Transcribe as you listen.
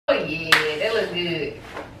yeah, that look good.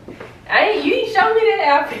 You ain't show me that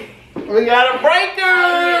outfit. We got a breaker.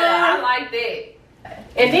 Oh, yeah, I like that.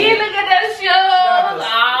 And then look at those shoes.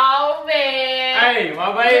 Oh man. Hey,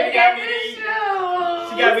 my baby look got at me the these. shoes.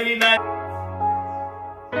 She got me these nice.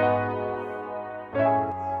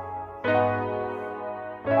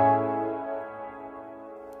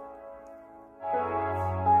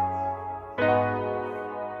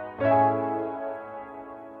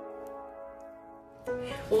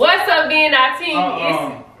 What's up,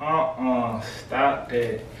 D&ITEAM? Stop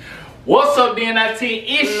that. What's up, D&ITEAM?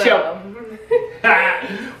 It's your.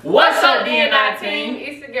 What's up, D&ITEAM?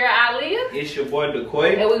 It's the girl Aaliyah. It's your boy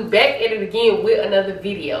DeQuay. And we back at it again with another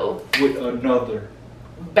video. With another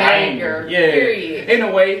banger. Yeah. Period.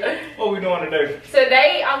 Anyway, what we doing today?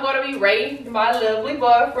 Today I'm gonna be rating my lovely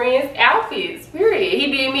boyfriend's outfits. Period.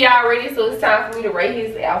 He did me already, so it's time for me to rate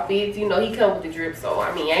his outfits. You know, he come with the drip, so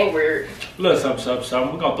I mean, I ain't worried. Little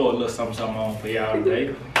something. We're gonna throw a little something on for y'all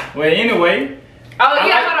today. Well, anyway. Oh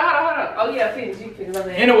yeah, hold on. Oh yeah, finish. You finish.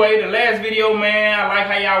 Anyway, the last video, man, I like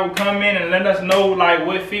how y'all would come in and let us know like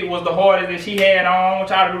what fit was the hardest that she had on.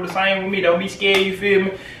 Try to do the same with me. Don't be scared, you feel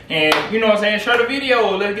me? And you know what I'm saying? Share the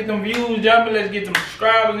video. Let's get them views jumping. Let's get some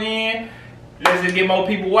subscribers in. Let's just get more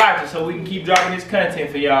people watching so we can keep dropping this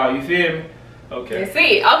content for y'all. You feel me? Okay. That's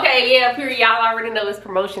it. Okay, yeah, period. Y'all already know it's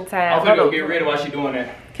promotion time. I'm finna go get ready while she doing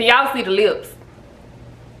that. Can y'all see the lips?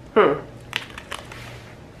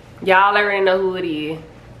 Y'all already know who it is.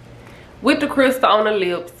 With the crystal on the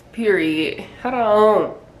lips, period. Hold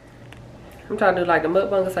on. I'm trying to do like the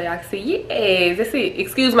mukbang so y'all can see. Yes, that's it.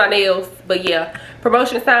 Excuse my nails. But yeah,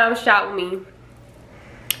 promotion time, shop with me.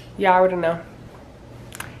 Y'all already know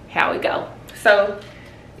how it go. So,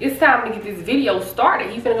 it's time to get this video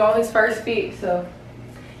started. He finna go on his first fit. So,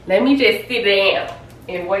 let me just sit down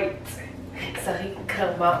and wait so he can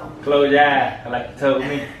come on. Close your eyes, like you told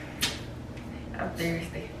me. I'm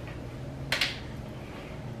thirsty.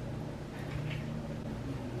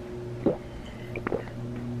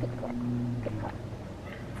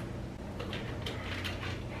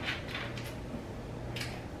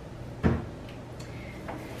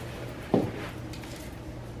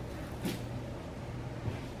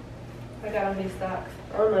 I got on these socks.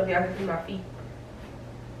 I don't know if y'all can see my feet.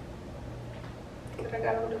 But I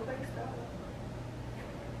got on the quick socks.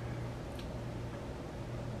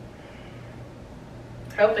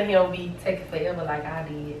 Hopefully he don't be taking forever like I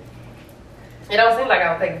did. It don't seem like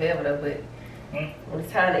I'll take forever though, but when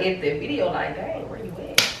it's time to edit the video, like dang, where you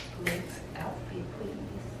at? Next outfit, please.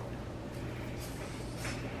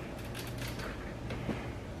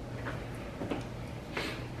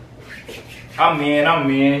 I'm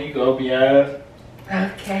in. You go, be eyes.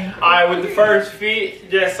 Okay. Alright, with the first fit,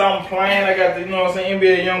 just something plain. I got the, you know what I'm saying,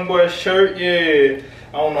 NBA Youngboy shirt. Yeah.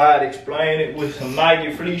 I don't know how to explain it. With some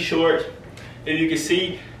Nike fleece shorts. As you can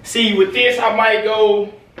see. See, with this, I might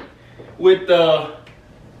go with the,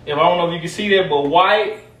 if I don't know if you can see that, but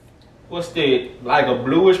white. What's that? Like a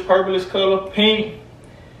bluish, purplish color. Pink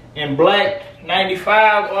and black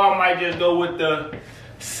 95. Or I might just go with the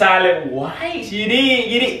solid white. You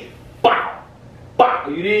did. Bow.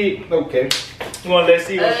 You did? Okay. You want to let's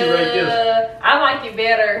see what she rate this? I like it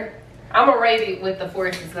better. I'm going to rate it with the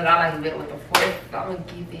forces because I like it better with the forces. I'm going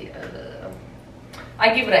to give it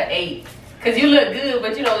I give it an 8. Because you look good,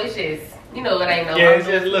 but you know, it's just, you know, it ain't no. Yeah, it's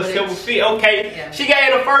just a little simple fit. Okay. Yeah. She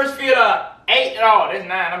gave the first fit a 8 at all. That's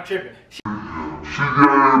 9. I'm tripping. She gave the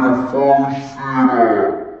first fit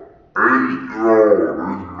a 8 y'all.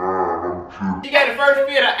 That's 9. I'm tripping. She gave the first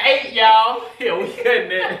fit a 8, y'all. Yeah, we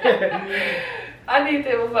couldn't it. I did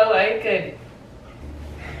that before, I ain't cut it.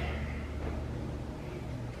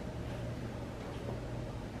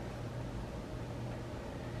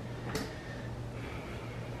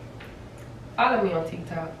 Follow me on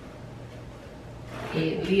TikTok.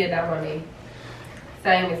 Yeah, Leah Damone.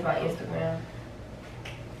 Same as my Instagram.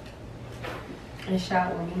 And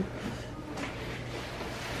shop with me.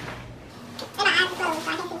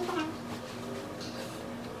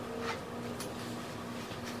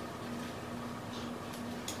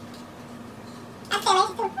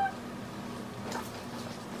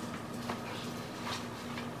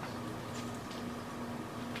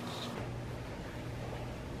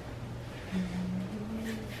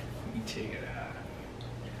 Check it out.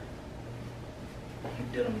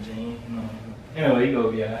 Denim jeans, you know. Anyway, you go,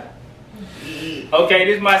 yeah. Okay,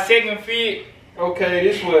 this is my second fit. Okay,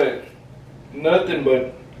 this was nothing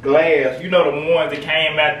but glass. You know the ones that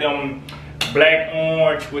came out them black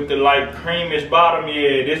orange with the like creamish bottom.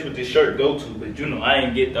 Yeah, this was the shirt go to, but you know I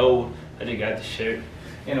ain't get those. I just got the shirt.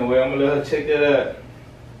 Anyway, I'm gonna let her check that out.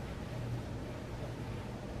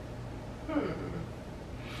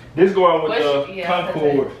 This going with the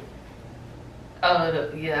Concord.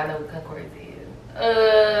 Oh, yeah, I know what Concord is.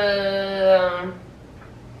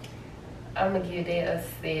 I'm gonna give that a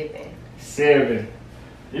 7. 7.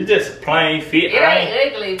 It's just a plain fit. It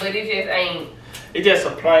ain't ugly, but it just ain't. It's just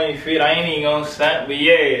a plain fit. I ain't even gonna say, but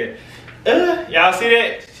yeah. Y'all see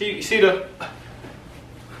that? See the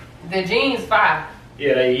jeans 5.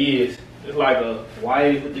 Yeah, they is. It's like a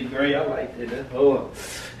white with the gray. I like that. That's hard.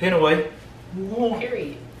 Anyway, move on.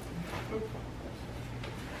 Period.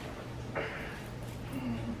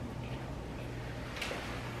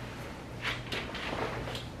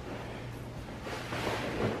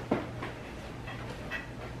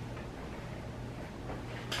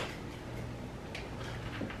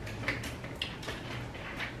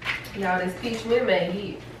 Y'all, this peach lemonade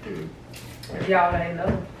hit. If y'all ain't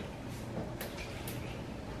know.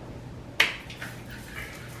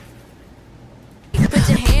 Put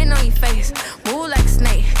your hand on your face, move like a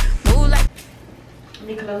snake, move like. Let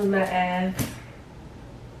me close my eyes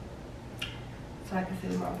so I can see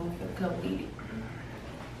my boo finna come eat it.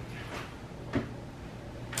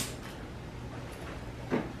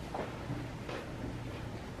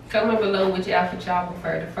 Comment below which outfit y'all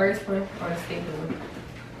prefer, the first one or the second one.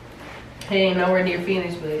 It ain't nowhere near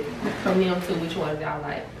finished, but from them to which ones y'all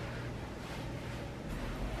like.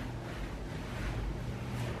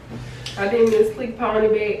 I did this sleek pony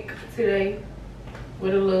back today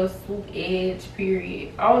with a little swoop edge,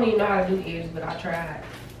 period. I don't even know how to do edge, but I tried.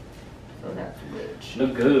 So not too much.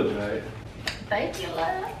 Look good, right? Thank you,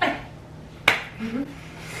 love.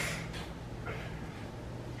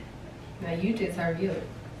 Now you just hurry up.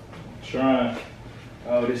 Trying.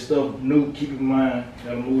 Oh, this stuff new. Keep in mind,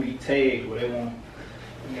 gotta move these tags where they want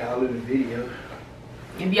y'all in the video.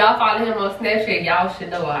 If y'all follow him on Snapchat, y'all should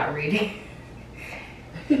know already.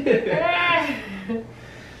 Just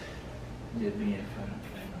being funny.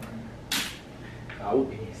 I would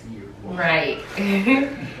be serious. Right.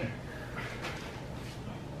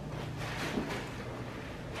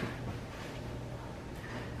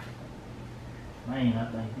 Man, I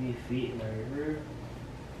think this fit right here.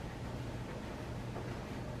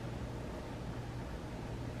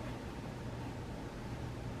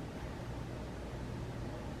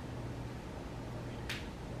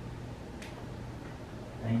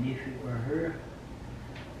 And if it were her,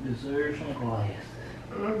 deserves some glasses.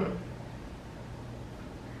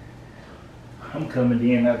 I'm coming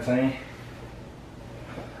in that thing.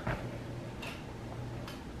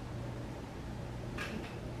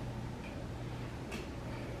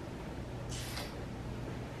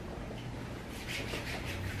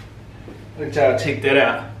 Let y'all check that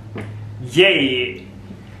out. Yeah.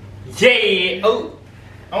 Yeah. Oh.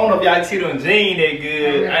 I don't know if y'all see them jeans that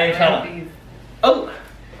good. I ain't trying to. Oh.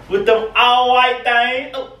 With them all white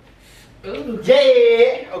things. Oh. Ooh.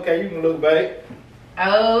 Yeah. Okay, you can look back.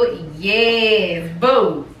 Oh, yes.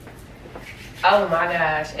 Boo. Oh, my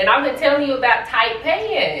gosh. And I've been telling you about tight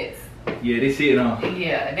pants. Yeah, this it, huh?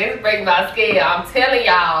 Yeah, this breaks my scale. I'm telling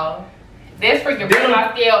y'all. This freaking breaks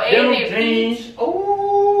my scale. And that jeans.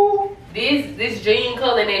 Ooh. This jean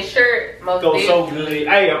color and that shirt. Most Go so good.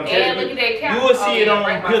 Hey, I'm telling you. Look at that cap. You will see it on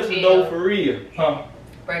the picture though, for real. Huh?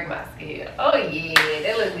 Break my scale. Oh, yeah.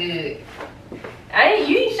 That look good.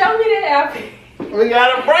 You ain't show me that outfit. We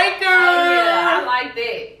got a breaker. Oh, yeah, I like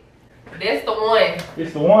that. That's the one.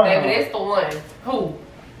 It's the one. Baby, that's the one. Who?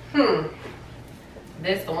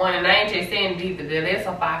 That's the one. And I ain't just saying it either. That's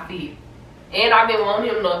a 5 feet. And I've been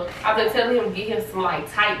telling him to get him some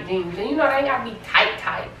like tight jeans. And you know, they ain't gotta be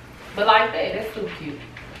tight. But like that, that's too cute.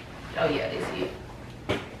 Oh yeah, that's it.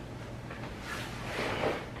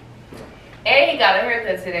 And he got a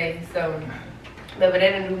haircut today, so but they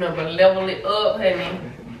didn't do nothing but level it up, honey.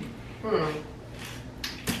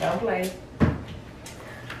 Don't play.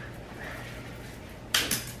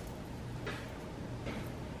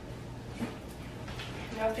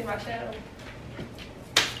 Y'all see my shadow?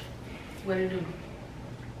 What it do?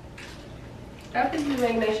 I think you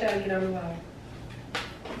make that shadow get on the wall.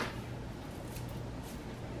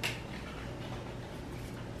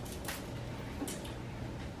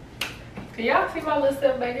 Can y'all see my little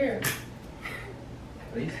stuff back here?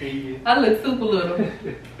 They see you. I look super little.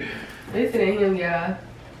 Listen to him, y'all.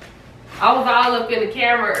 I was all up in the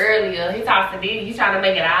camera earlier. He talks to Diddy. You trying to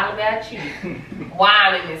make it all about you.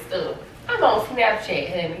 Whining and stuff. I'm on Snapchat,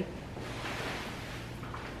 honey.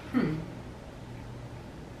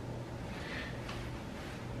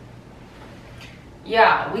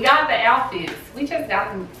 Yeah, we got the outfits. We just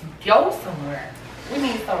got to go somewhere. We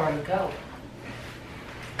need somewhere to go.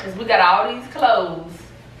 Because we got all these clothes.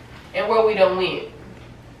 And where we done went.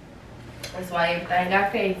 That's why everything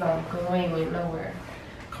got tags on. Because we ain't went nowhere.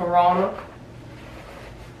 Corona.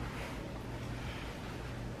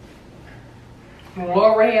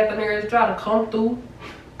 Laura had the nerves trying to come through,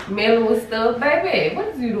 meddling with stuff. Baby, what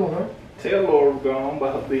is you doing? Tell Laura gone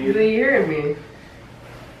by her bed. Do you hear me?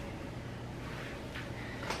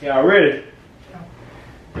 Y'all ready?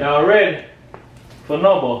 Y'all ready for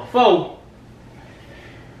number 4?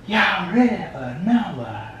 Y'all ready for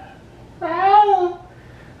number 4?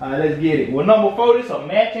 Alright, let's get it. Well, number 4, this a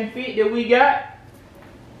matching fit that we got.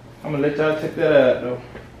 I'm gonna let y'all check that out though.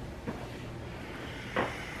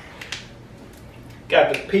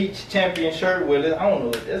 Got the peach champion shirt with it. I don't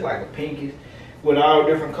know, it's like a pinkish with all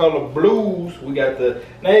different color blues. We got the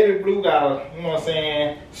navy blue, got, you know what I'm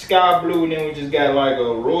saying, sky blue, and then we just got like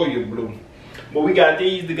a royal blue. But we got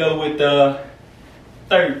these to go with the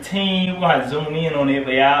 13. We're gonna zoom in on it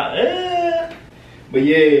for y'all. But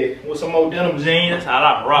yeah, with some more denim jeans, I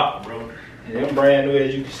like rock, bro. And them brand new,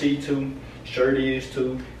 as you can see too. Shirt is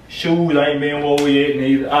too. Shoes ain't been wore yet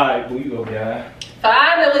neither. Alright, boo, you go, guys.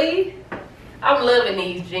 Finally, I'm loving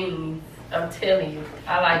these jeans. I'm telling you,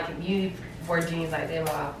 I like it. You wear jeans like that,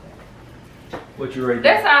 wow. What you rate?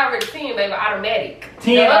 That's already 10, baby, automatic.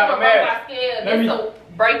 10 automatic. This will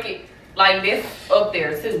break it like this up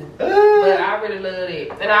there too. But I really love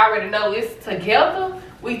it, and I already know it's together.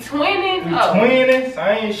 We twinning. We twinning.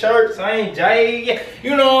 Same shirt, same J.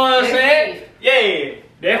 You know what I'm saying? Yeah.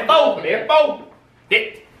 That's 4. That's 4.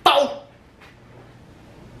 That's 4.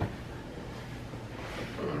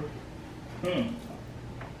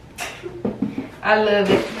 I love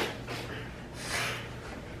it.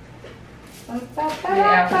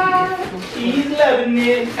 She's loving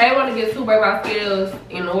it. I ain't want to get 2 break my scales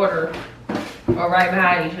in order or right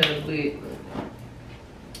behind each other, but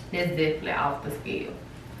that's definitely off the scale.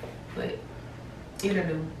 But it'll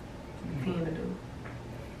do. 10 to do.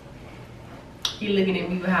 You looking at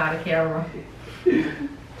me behind the camera.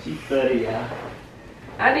 She's funny, y'all.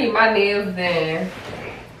 I need my nails done.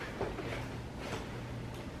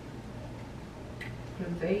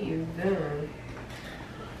 Cause they is done.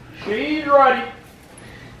 She's ready.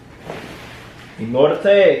 Ignore the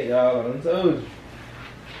tags, y'all. I'm told you.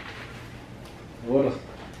 What else?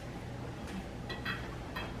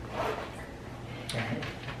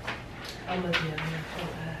 I'm looking at them.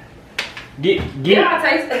 Get. Now I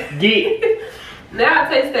taste the Get. Now I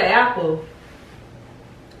taste the apple.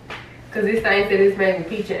 Cause this thing said it's made with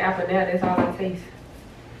peach and apple. Now that's all I taste.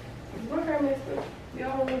 What hair messed up?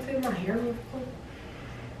 Y'all don't want to take my hair messed up?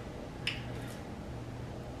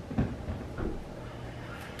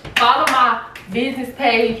 Follow my business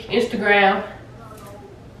page, Instagram.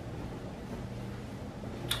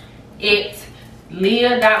 It's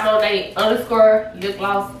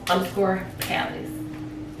Leah.Monet_lip-gloss_palace.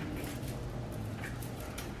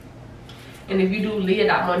 And if you do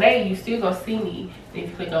Leah.Monet, you still gonna see me. And if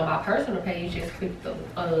you click on my personal page, just click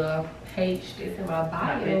the page that's in my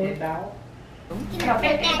bio. Can I pet that dog? Can I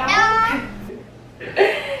pet that dog?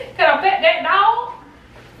 Can I pet that dog?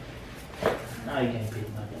 No, you can't pet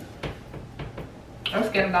my dog. I'm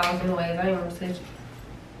scared of dogs anyways. I ain't gonna touch it.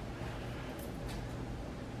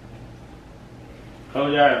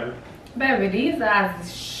 Close your eyes. Baby, these eyes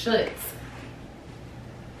is shut.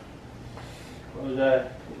 Close your eyes.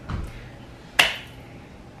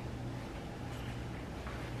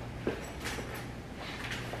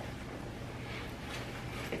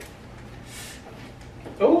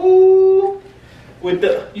 Ooh, with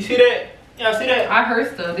the, you see that? Y'all see that? I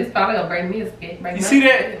heard stuff. This probably gonna break me a spit. You see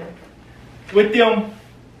that? With them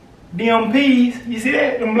DMPs, you see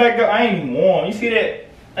that? Them black girls, I ain't even warm. You see that?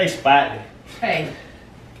 They spotted. Hey,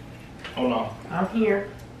 Hold on. I'm here.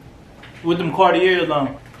 With them Cartiers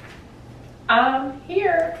on. I'm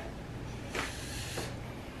here.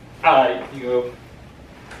 Alright, you go.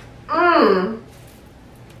 I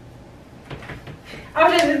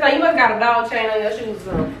was just like, you must got a dog chain on your shoes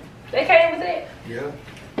or something. They came with that? Yeah.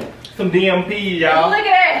 Some DMPs, y'all. Look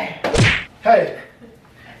at that. Hey.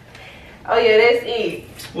 Oh yeah, that's it.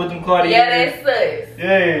 With them Cartiers. Yeah, that's us.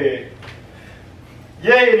 Yeah.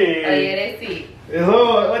 Yeah. Oh yeah, that's it. It's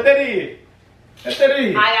hard. What that is? What that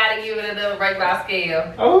is? I gotta give it another break by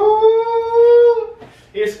scale. Oh.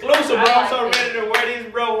 Exclusive, bro. I like I'm so it. ready to wear this,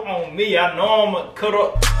 bro, on me. I know I'm gonna cut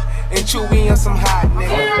up. And chewy on some hot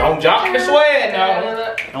nigga. Don't jock the swag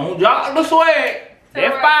now. Don't jock the swag.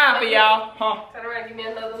 That's fine for y'all. Huh? Turn around and give me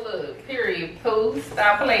another look. Period. Pooh,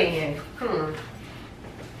 stop playing.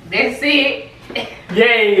 That's it.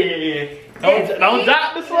 Yeah. Don't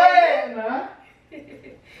jock the swag now.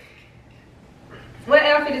 What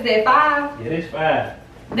outfit is that? 5? Yeah, that's fine.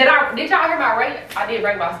 Did y'all hear my rate? I did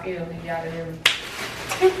break my scale. If y'all didn't hear me.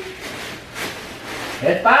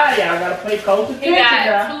 That's fine, y'all gotta pay close attention. He got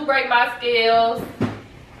now. 2 break my scales.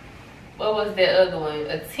 What was that other one?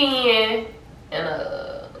 A 10 and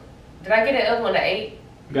a. Did I get that other one? An 8?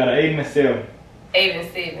 Got an 8 and a 7. 8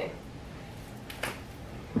 and 7.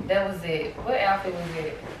 That was it. What outfit was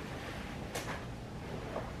it?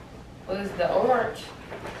 Was the orange?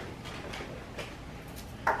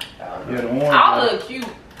 Yeah, the orange. All look cute.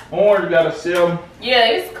 Orange got a 7. Yeah,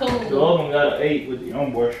 it's cool. The other one got an 8 with the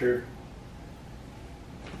young boy shirt.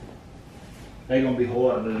 They gonna be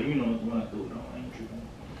hard, but you know when I do it on, ain't you?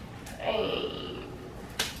 Dang.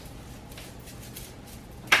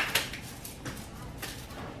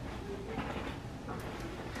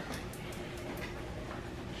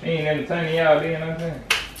 She ain't entertaining y'all then, I think.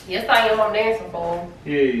 Yes, I am. I'm dancing for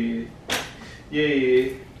him.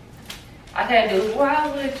 Yeah. I can't do. Why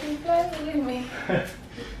would you play with me?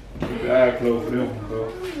 Eye close for them,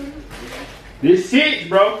 bro. This 6,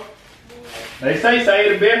 bro. They say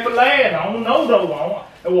the best for last. I don't know though.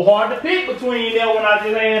 It was hard to pick between them when I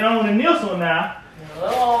just had on and this one now.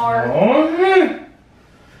 Lord.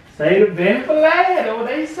 Say the best for last. That's what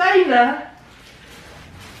they say now.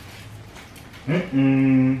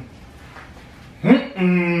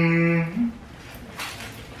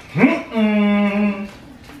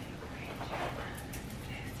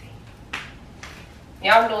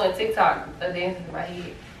 Y'all doing TikTok the dances in my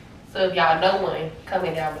head. So if y'all know one,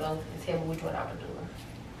 comment down below and tell me which one I was doing.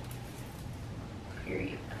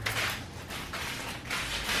 Period.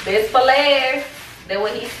 Best for last. That's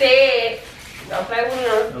what he said. Don't play with him.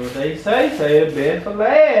 That's what they say the best for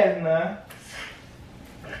last now.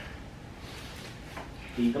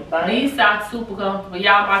 Keep them things. These socks super comfortable.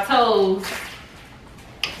 Y'all, my toes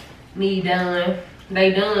need done.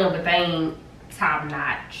 They done, but they ain't top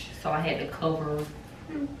notch. So I had to cover them.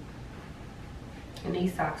 And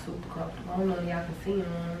these socks super comfortable. I don't know if y'all can see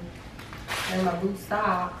them. They're my boot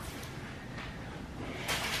socks.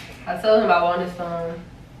 I told him I wanted some.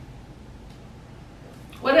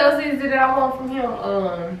 What else is it that I want from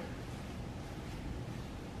him?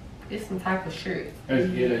 It's some type of shirt.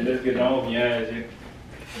 Let's get it on your eyes, yeah.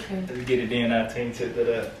 Okay. Let's get it D&ITEAM tipped it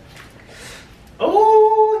up.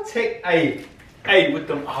 Oh, hey, with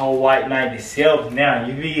them all white 97s now,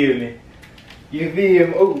 you feel me? You feel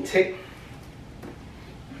me? Oh, take.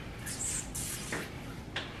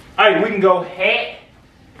 Hey, we can go hat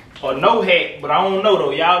or no hat, but I don't know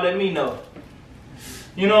though. Y'all let me know.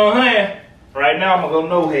 You know what I'm saying? Right now, I'm gonna go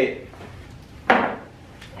no hat.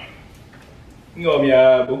 You gonna be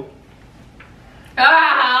alright, boo.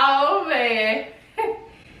 Oh, man.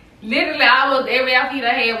 Literally, almost every outfit I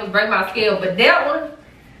had was break my scale, but that one,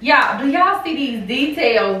 y'all, do y'all see these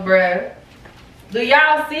details, bruh? Do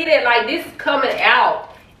y'all see that? Like, this coming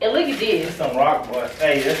out. And look at this. That's some rock, boy.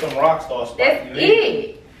 Hey, that's some rock star stuff. That's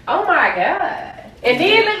it. Oh, my God. And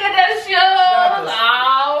then look at those shoes.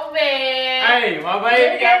 Oh, man. Hey, my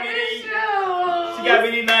baby Look got at me the these. shoes. She got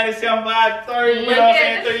me these 97 by 30, you know Look what I'm at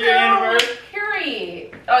saying, the 3-year anniversary. shoes.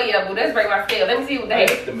 Period. Oh, yeah, boo. That's break my scale. Let me see what they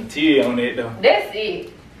That's the material on it, though. That's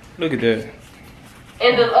it. Look at that.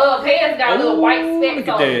 And the pants got little white specks look at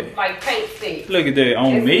on that. them, like paint specks. Look at that.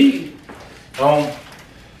 On That's me? cute.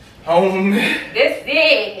 On me. That's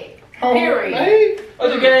it. Period. Hey,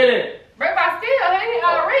 what you got it? Break my scale, ain't it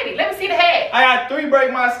already? Let me see the hat. I got 3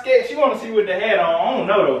 break my sketch. She want to see what the hat on. I don't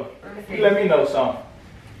know, though. You let me know something.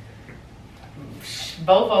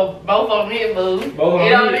 Both of them hit, boo. Both of It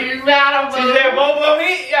them don't hit. even matter, boo. She said both of them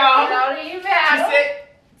hit, It y'all. don't even She matter. said,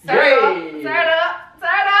 Turn up.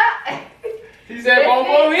 She said both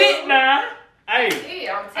of them hit now. Hey.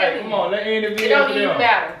 Yeah, I'm Hey, telling come you. on, let's end the It video don't for even them.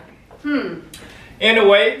 matter.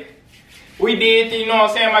 Anyway, we did, you know what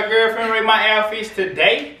I'm saying, my girlfriend rate my outfits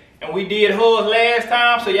today. And we did hers last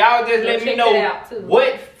time. So y'all just let me check know that out, too.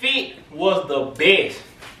 what fit was the best.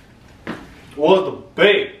 Was the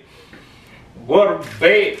best. What a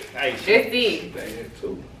best. Hey, That's it. that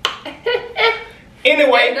too.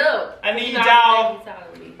 Anyway, I need y'all.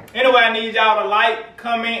 Anyway, I need y'all to like,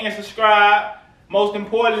 comment, and subscribe. Most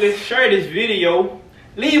importantly, share this video.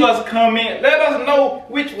 Leave us a comment. Let us know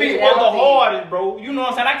which fit was the hardest, bro. You know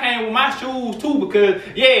what I'm saying? I came with my shoes too because,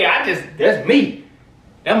 yeah, that's me.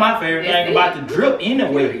 That's my favorite thing about the drip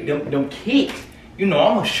anyway. Them kicks. You know,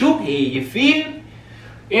 I'm a shoe head, you feel?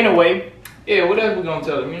 Anyway, yeah, what else we gonna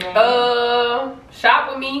tell them? You know? Shop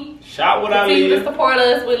with me. Shop with our Continue to leader. support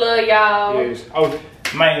us. We love y'all. Yes. Oh,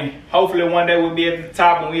 man, hopefully one day we'll be at the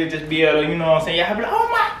top and we'll just be able to, you know what I'm saying? Y'all be like, oh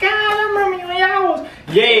my God, I remember you when y'all was.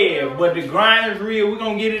 Yeah, but the grind is real. We're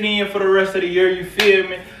going to get it in for the rest of the year, you feel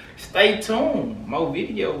me? Stay tuned. More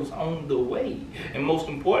videos on the way. And most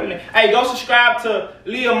importantly, hey, go subscribe to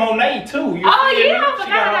Leah Monet too. You feel me? Yeah, I She forgot got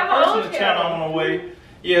I her got my own personal channel on the way.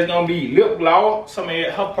 Yeah, it's gonna be lip gloss, some of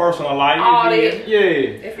her personal life. All that.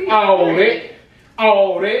 Yeah.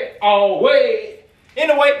 All that.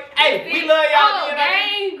 Anyway, hey, we love y'all.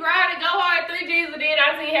 Dang, grind and go hard 3Gs and then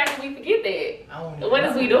how can we forget that? What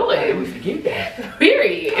is we doing? Why did we forget that?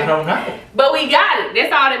 Period. I don't know. But we got it.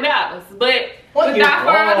 That's all that matters. But without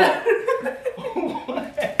further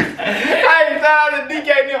Hey, shout out to DK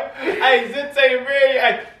now. Hey, Zit say very.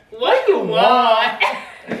 Hey, what you want?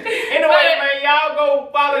 Anyway, man, y'all go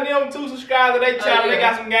follow them too. Subscribe to their channel. They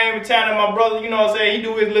got some game in channel. My brother, you know what I'm saying? He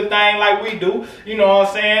do his little thing like we do. You know what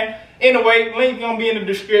I'm saying? Anyway, link gonna be in the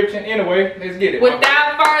description. Anyway, let's get it.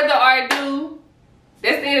 Without further ado,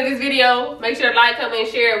 that's the end of this video. Make sure to like, comment, and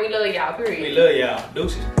share. We love y'all. Period. We love y'all.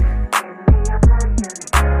 Deuces.